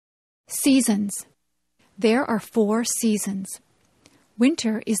Seasons. There are 4 seasons.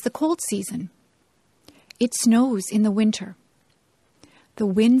 Winter is the cold season. It snows in the winter. The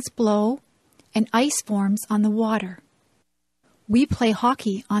winds blow and ice forms on the water. We play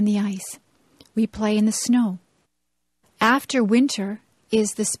hockey on the ice. We play in the snow. After winter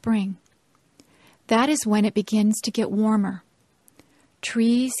is the spring. That is when it begins to get warmer.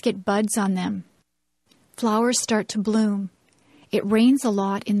 Trees get buds on them. Flowers start to bloom. It rains a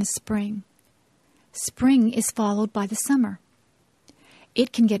lot in the spring. Spring is followed by the summer.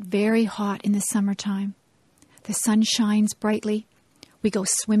 It can get very hot in the summertime. The sun shines brightly. We go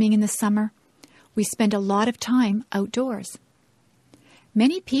swimming in the summer. We spend a lot of time outdoors.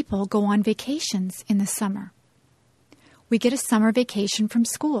 Many people go on vacations in the summer. We get a summer vacation from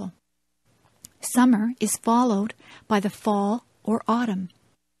school. Summer is followed by the fall or autumn.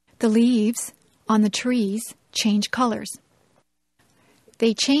 The leaves on the trees change colors.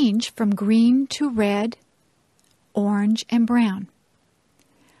 They change from green to red, orange, and brown.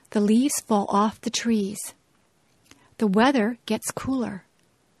 The leaves fall off the trees. The weather gets cooler.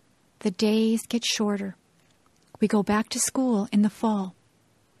 The days get shorter. We go back to school in the fall.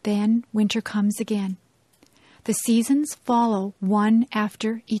 Then winter comes again. The seasons follow one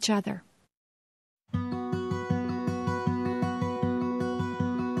after each other.